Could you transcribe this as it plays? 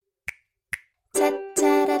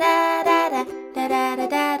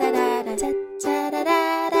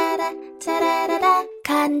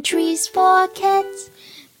Countries for Kids.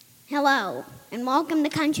 Hello, and welcome to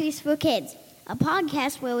Countries for Kids, a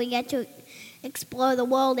podcast where we get to explore the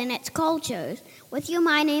world and its cultures. With you,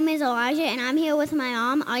 my name is Elijah, and I'm here with my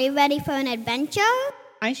mom. Are you ready for an adventure?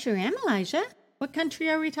 I sure am, Elijah. What country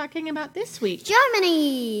are we talking about this week?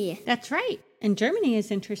 Germany! That's right. And Germany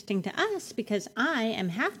is interesting to us because I am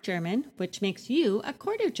half German, which makes you a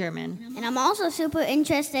quarter German. And I'm also super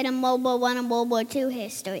interested in World War I and World War II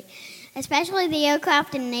history, especially the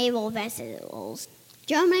aircraft and naval vessels.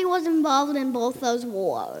 Germany was involved in both those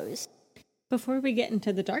wars. Before we get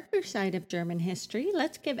into the darker side of German history,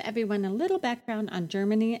 let's give everyone a little background on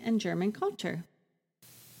Germany and German culture.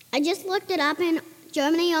 I just looked it up, and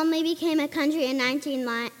Germany only became a country in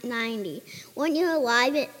 1990. Weren't you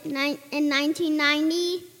alive in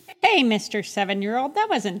 1990? Hey, Mr. 7-year-old, that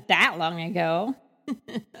wasn't that long ago.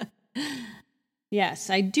 Yes,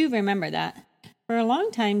 I do remember that. For a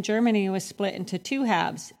long time, Germany was split into two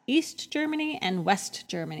halves, East Germany and West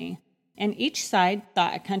Germany. And each side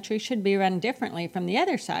thought a country should be run differently from the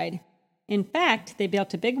other side. In fact, they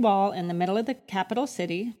built a big wall in the middle of the capital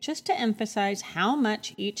city just to emphasize how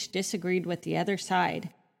much each disagreed with the other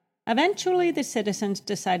side. Eventually, the citizens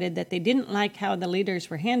decided that they didn't like how the leaders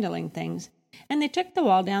were handling things, and they took the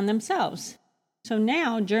wall down themselves. So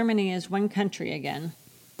now Germany is one country again.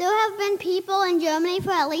 There have been people in Germany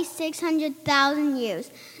for at least 600,000 years.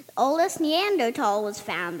 The oldest Neanderthal was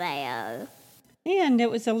found there. And it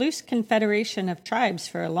was a loose confederation of tribes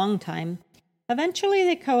for a long time. Eventually,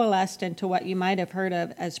 they coalesced into what you might have heard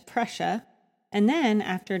of as Prussia, and then,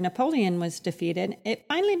 after Napoleon was defeated, it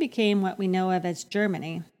finally became what we know of as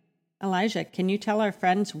Germany. Elijah, can you tell our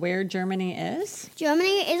friends where Germany is?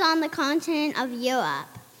 Germany is on the continent of Europe,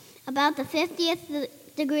 about the 50th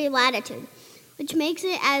degree latitude, which makes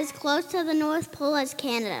it as close to the North Pole as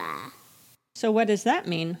Canada. So what does that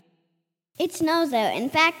mean? It snows there. In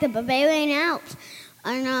fact, the Bavarian Alps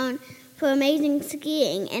are known for amazing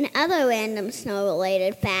skiing and other random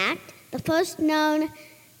snow-related fact. The first known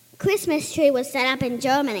Christmas tree was set up in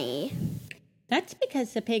Germany. That's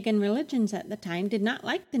because the pagan religions at the time did not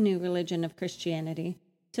like the new religion of Christianity.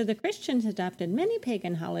 So the Christians adopted many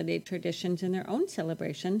pagan holiday traditions in their own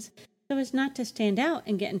celebrations so as not to stand out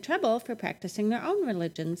and get in trouble for practicing their own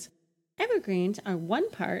religions. Evergreens are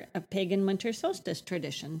one part of pagan winter solstice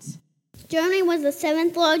traditions. Germany was the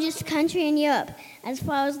seventh largest country in Europe as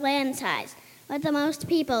far as land size, with the most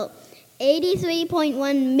people,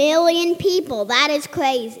 83.1 million people. That is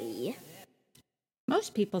crazy.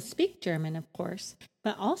 Most people speak German, of course,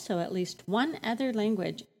 but also at least one other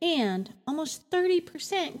language, and almost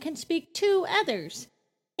 30% can speak two others.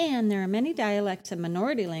 And there are many dialects and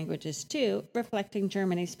minority languages, too, reflecting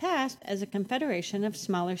Germany's past as a confederation of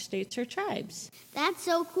smaller states or tribes. That's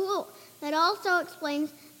so cool. That also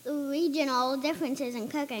explains the regional differences in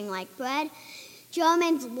cooking, like bread.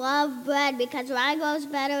 Germans love bread because rye grows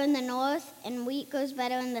better in the north and wheat grows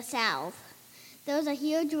better in the south. There's a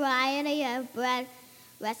huge variety of bread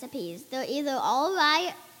recipes. They're either all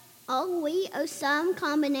rye, all wheat, or some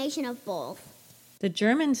combination of both. The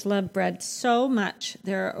Germans love bread so much,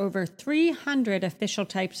 there are over 300 official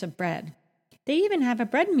types of bread. They even have a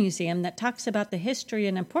bread museum that talks about the history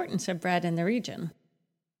and importance of bread in the region.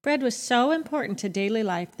 Bread was so important to daily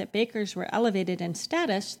life that bakers were elevated in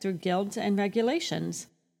status through guilds and regulations.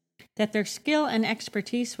 That their skill and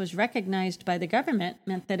expertise was recognized by the government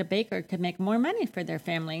meant that a baker could make more money for their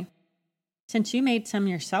family. Since you made some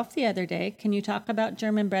yourself the other day, can you talk about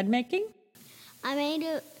German bread making? I made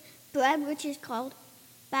a bread which is called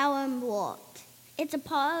Bauernbrot. It's a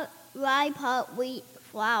part rye, part wheat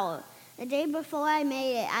flour. The day before I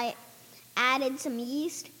made it, I added some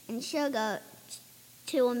yeast and sugar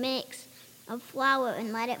to a mix of flour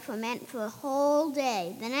and let it ferment for a whole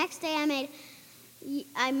day. The next day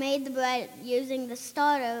I made the bread using the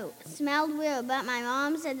starter. It smelled weird, but my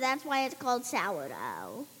mom said that's why it's called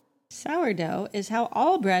sourdough. Sourdough is how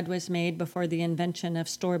all bread was made before the invention of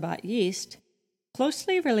store-bought yeast.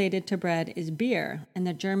 Closely related to bread is beer, and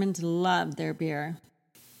the Germans love their beer.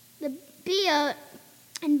 The beer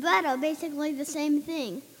and bread are basically the same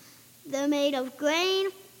thing. They're made of grain,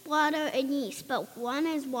 water, and yeast, but one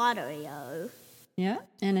is waterier. Yeah,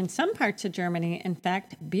 and in some parts of Germany, in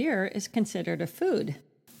fact, beer is considered a food.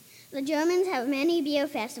 The Germans have many beer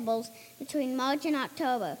festivals between March and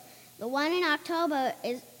October. The one in October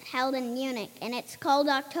is held in Munich, and it's called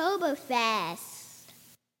Oktoberfest.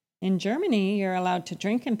 In Germany, you're allowed to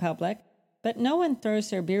drink in public, but no one throws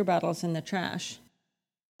their beer bottles in the trash.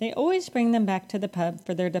 They always bring them back to the pub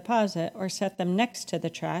for their deposit or set them next to the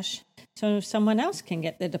trash so someone else can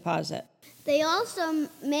get the deposit. They also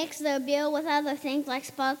mix their beer with other things like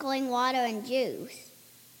sparkling water and juice.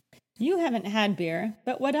 You haven't had beer,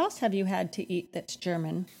 but what else have you had to eat that's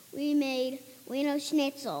German? We made Wiener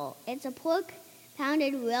Schnitzel. It's a pork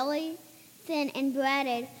pounded really thin and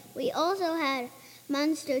breaded. We also had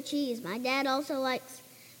Munster cheese. My dad also likes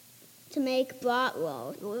to make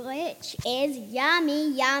bratwurst, which is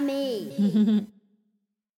yummy, yummy.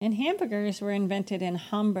 And hamburgers were invented in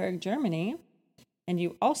Hamburg, Germany. And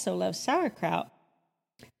you also love sauerkraut.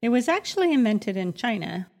 It was actually invented in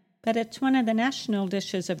China, but it's one of the national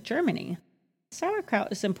dishes of Germany.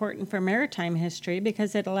 Sauerkraut is important for maritime history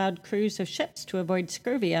because it allowed crews of ships to avoid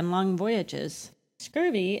scurvy on long voyages.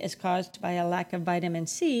 Scurvy is caused by a lack of vitamin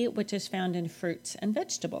C, which is found in fruits and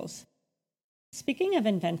vegetables. Speaking of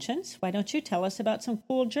inventions, why don't you tell us about some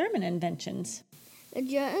cool German inventions? The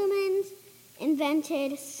Germans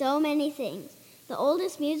invented so many things. The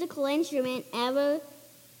oldest musical instrument ever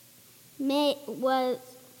was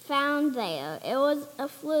found there. It was a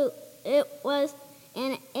flute. It was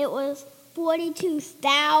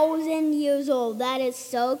 42,000 years old. That is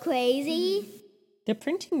so crazy. The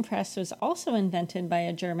printing press was also invented by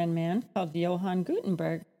a German man called Johann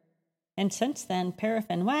Gutenberg. And since then,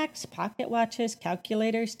 paraffin wax, pocket watches,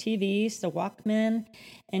 calculators, TVs, the Walkman,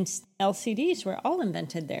 and LCDs were all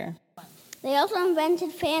invented there. They also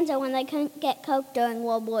invented Fanta when they couldn't get Coke during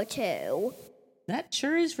World War II. That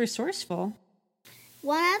sure is resourceful.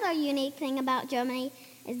 One other unique thing about Germany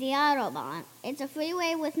is the Autobahn. It's a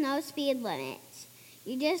freeway with no speed limits.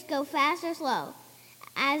 You just go fast or slow,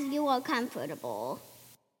 as you are comfortable.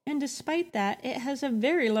 And despite that, it has a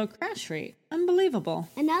very low crash rate. Unbelievable.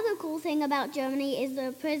 Another cool thing about Germany is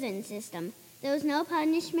the prison system. There was no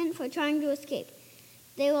punishment for trying to escape.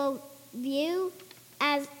 They were viewed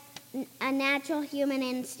as a natural human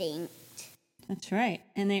instinct. That's right.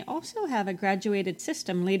 And they also have a graduated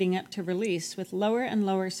system leading up to release with lower and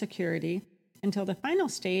lower security until the final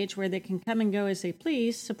stage where they can come and go as they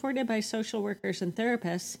please, supported by social workers and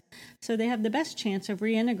therapists, so they have the best chance of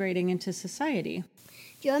reintegrating into society.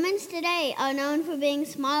 Germans today are known for being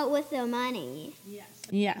smart with their money.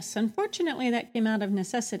 Yes, unfortunately that came out of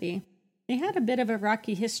necessity. They had a bit of a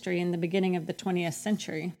rocky history in the beginning of the 20th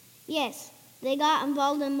century. Yes, they got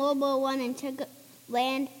involved in World War I and took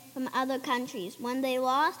land from other countries. When they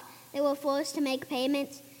lost, they were forced to make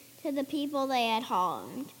payments to the people they had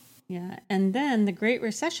harmed. Yeah, and then the Great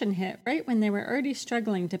Recession hit right when they were already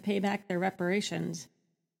struggling to pay back their reparations.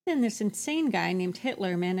 Then this insane guy named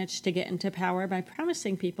Hitler managed to get into power by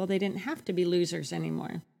promising people they didn't have to be losers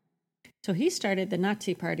anymore. So he started the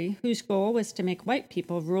Nazi Party, whose goal was to make white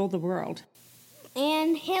people rule the world.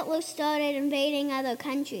 And Hitler started invading other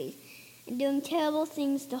countries and doing terrible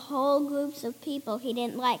things to whole groups of people he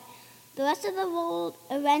didn't like. The rest of the world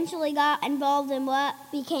eventually got involved in what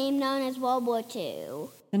became known as World War II.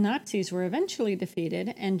 The Nazis were eventually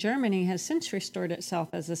defeated, and Germany has since restored itself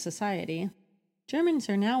as a society. Germans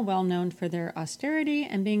are now well known for their austerity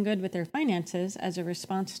and being good with their finances as a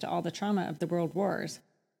response to all the trauma of the world wars.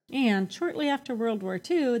 And shortly after World War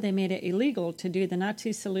II, they made it illegal to do the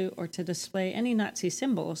Nazi salute or to display any Nazi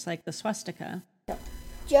symbols like the swastika.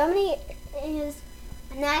 Germany is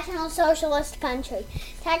a national socialist country.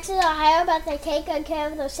 Taxes are higher, but they take good care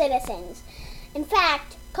of their citizens. In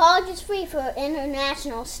fact, college is free for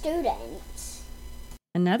international students.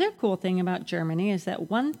 Another cool thing about Germany is that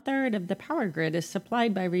 1/3 of the power grid is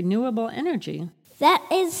supplied by renewable energy. That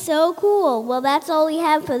is so cool. Well, that's all we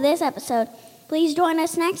have for this episode. Please join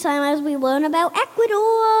us next time as we learn about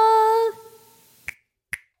Ecuador.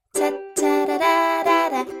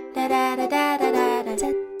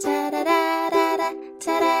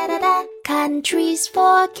 Countries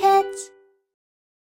for kids.